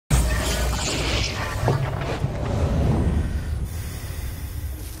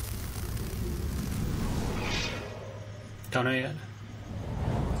don't know yet.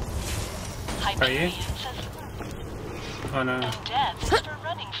 Are you? Oh no. And death is for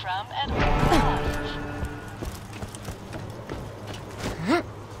running from at all costs.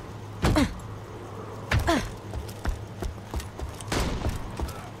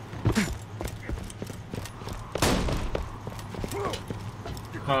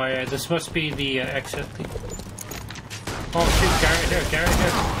 Oh yeah, this must be the exit. Oh shoot, guy right here, guy right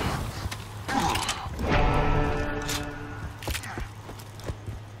here.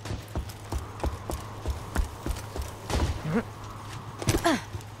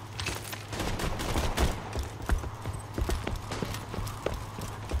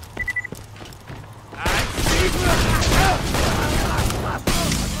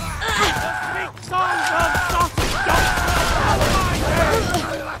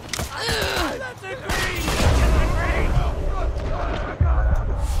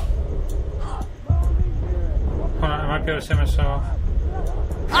 Save myself.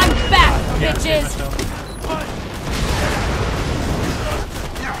 I'm back, Yeah, bitches!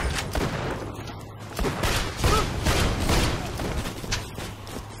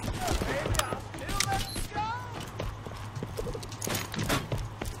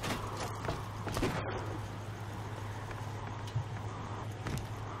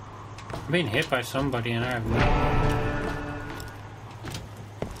 I'm being hit by somebody and I have no.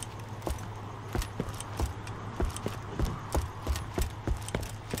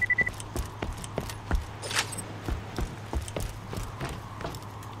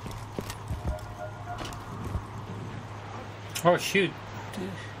 Oh shoot.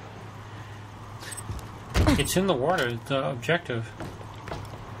 It's in the water, the objective.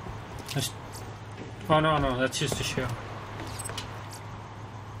 Just... Oh no, no, that's just a show.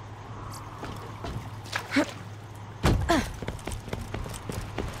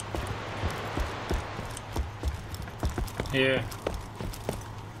 Yeah.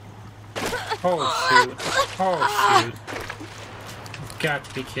 Oh shoot. Oh shoot. You've got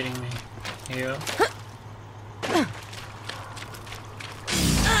to be kidding me. Yeah.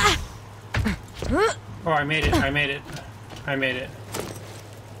 Oh, I made it, I made it. I made it.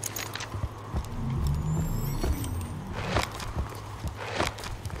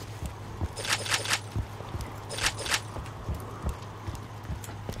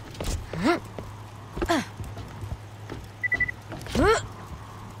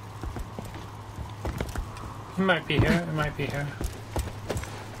 It might be here, it might be here.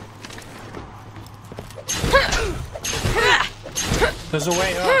 There's a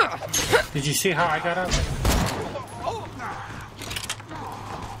way up. Did you see how I got up?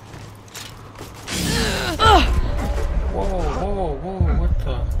 Whoa, whoa, whoa, what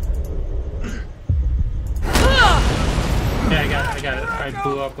the? Yeah, I got it. I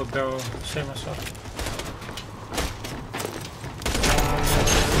blew up a barrel to save myself.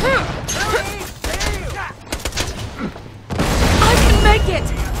 I can make it!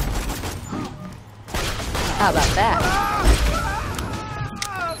 How about that?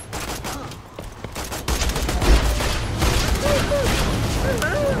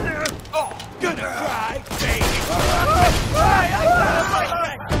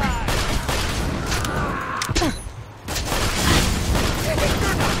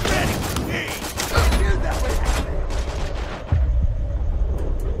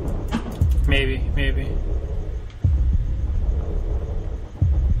 Maybe.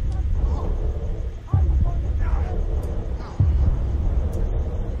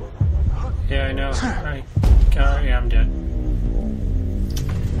 Yeah, I know. Yeah, I'm dead.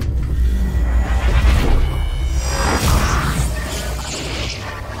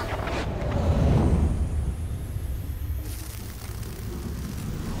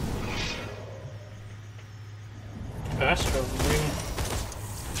 Astro, really?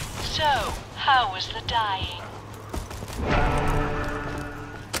 So, how was the dying?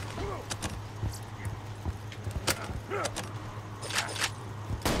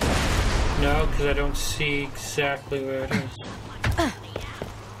 No, because I don't see exactly where it is. I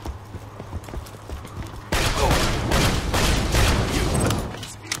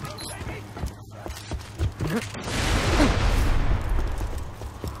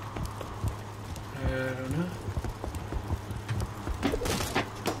don't know.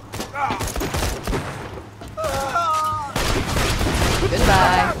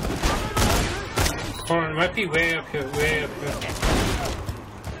 Goodbye. Oh, it might be way up here, way up here.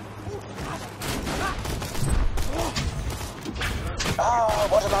 Ah,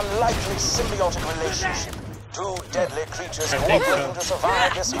 what an unlikely symbiotic relationship. Two deadly creatures cooperating to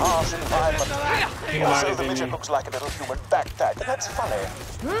survive this harsh environment. Also, the midget looks like a little human backpack, and that's funny.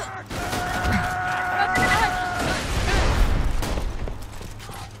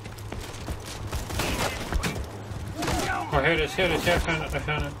 Oh, here it is, here it is. Yeah, I found it, I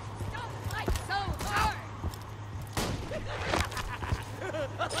found it.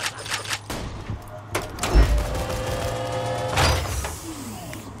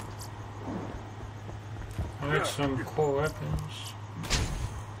 Alright, some cool weapons.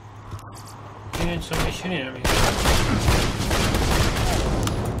 And somebody shooting at me.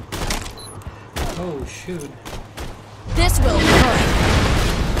 Oh, shoot. This will hurt.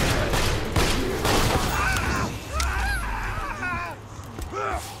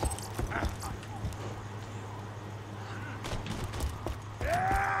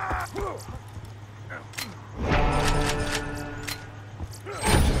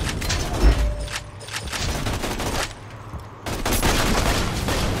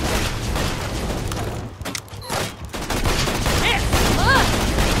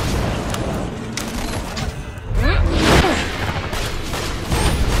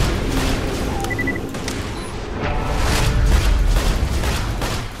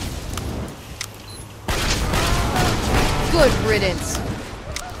 Good riddance.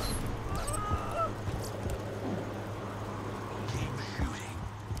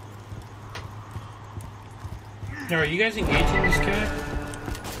 Now, are you guys engaging this guy?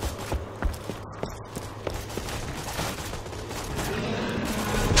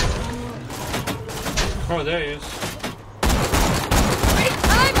 Oh, there he is. Great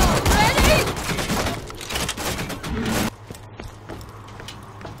time already!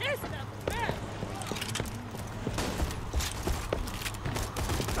 It's the best!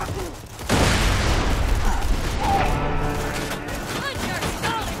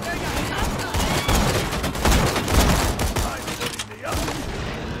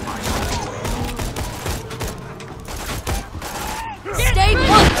 Stay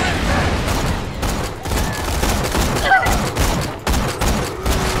put!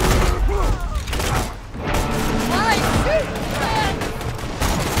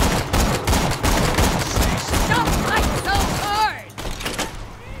 Don't fight so hard!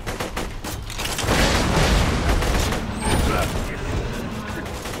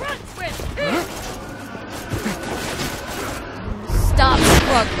 Stop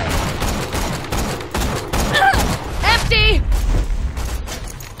struggling. Empty!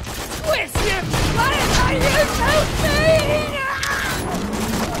 Twist him! What are you doing?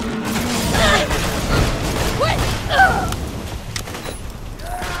 Quit!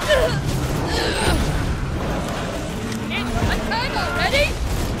 It's my time already?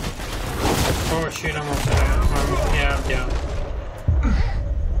 Oh, shoot, I'm almost down. Yeah, I'm down.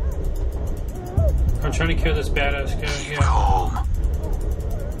 I'm trying to kill this badass guy here. I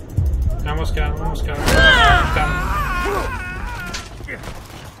almost got him, almost got him. Got him.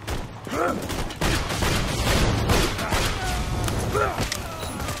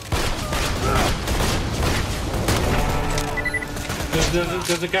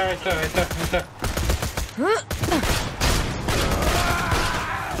 There's a guy right there, right there, right there.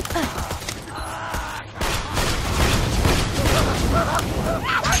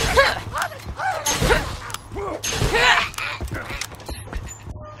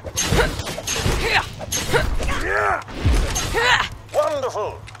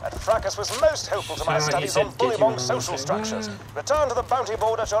 Wonderful! That fracas was most helpful to my Sound like he studies said on Bullymong Digimon, social I was structures. like, Return to the bounty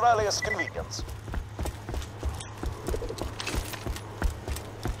board at your earliest convenience.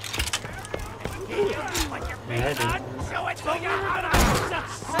 Yeah, I did.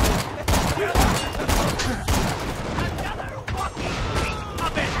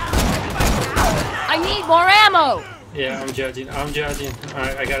 I need more ammo! Yeah, I'm judging. I'm judging.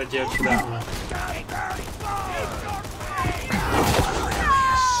 Alright, I gotta judge for that one.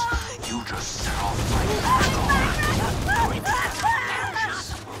 You just set off my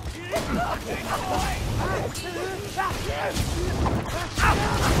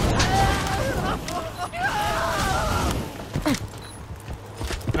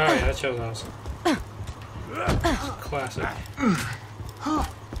Alright, that show's awesome. Classic.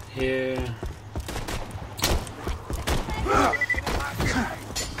 Yeah.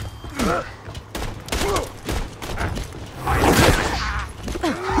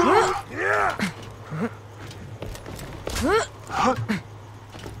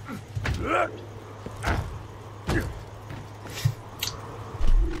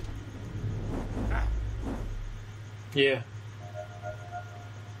 Yeah.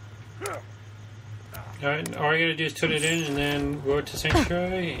 Alright, all I gotta do is turn it in and then go to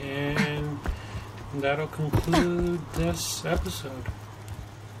Sanctuary, and that'll conclude this episode.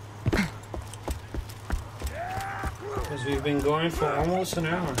 Because we've been going for almost an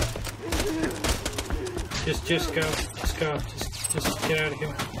hour. Just go. Just go. Just get out of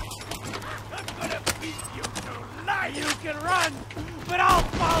here. You can run, but I'll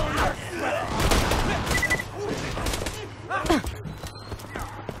follow your sweat.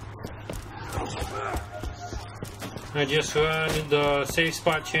 I just run. The safe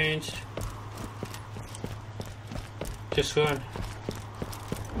spot changed. Just run.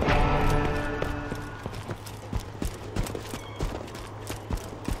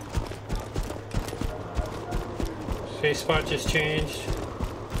 Safe spot just changed.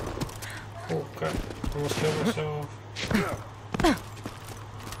 Oh god, almost killed myself.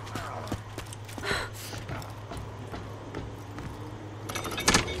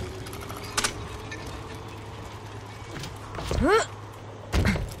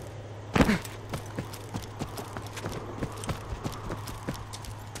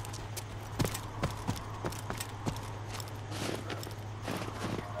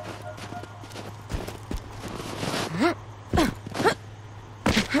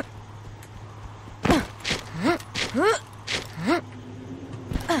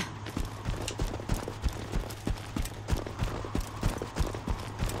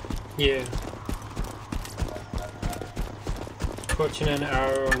 Yeah. Watching an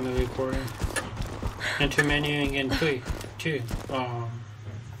hour on the recording. Enter menuing in 3, 2.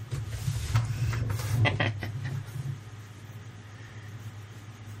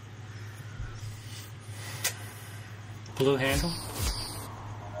 Blue handle.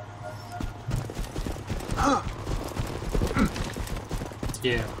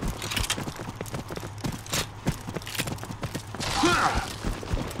 Yeah.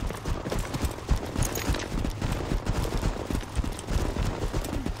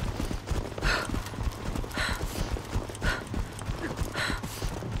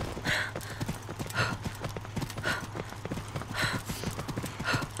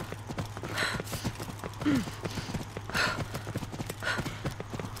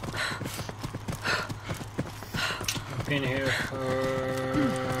 Been here for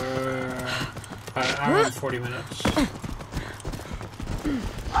about an hour and 40 minutes.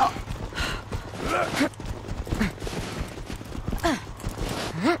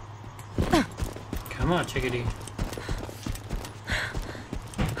 Come on, chickadee.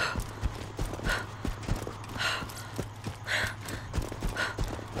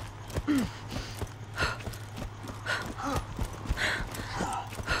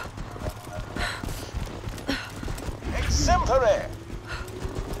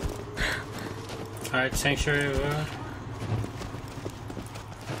 Alright, Sanctuary Road.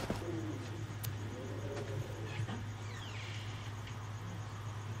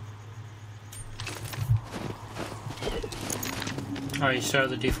 Alright, you started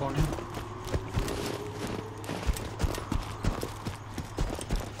the default now.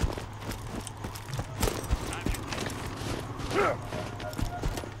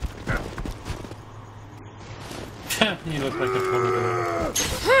 You look like a Pomodoro.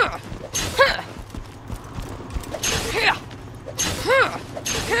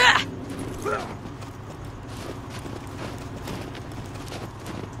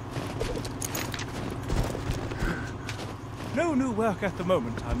 No new work at the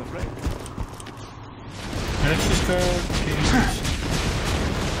moment, I'm afraid. Let's just go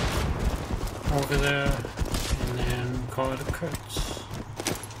over there and then call it a quits.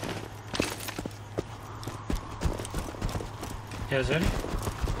 Yeah, is that it?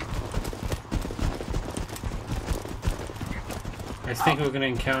 I think we're gonna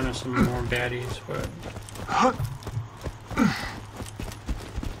encounter some more baddies, but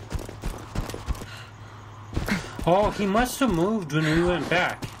oh, he must have moved when we went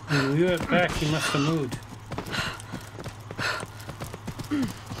back. When we went back, he must have moved.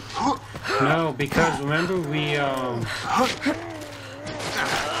 No, because remember we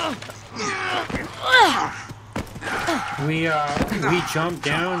jumped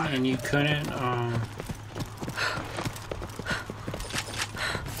down and you couldn't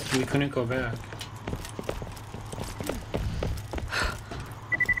we couldn't go back.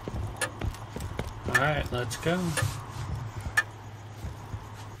 Alright, let's go.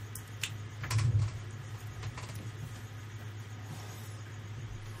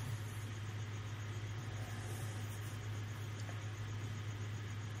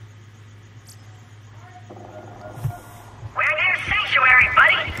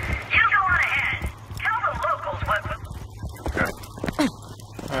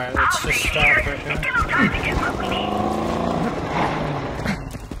 Alright, let's just stop right here.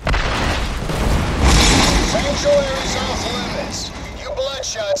 Sanctuary's off limits. You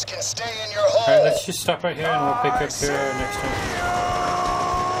bloodshots can stay in your hole. Alright, let's just stop right here and we'll pick up here next time.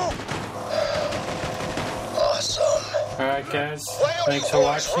 Awesome. Alright guys, thanks for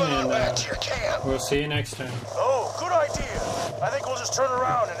watching, and we'll see you next time. Oh, good idea. I think we'll just turn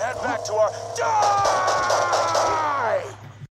around and head back to our...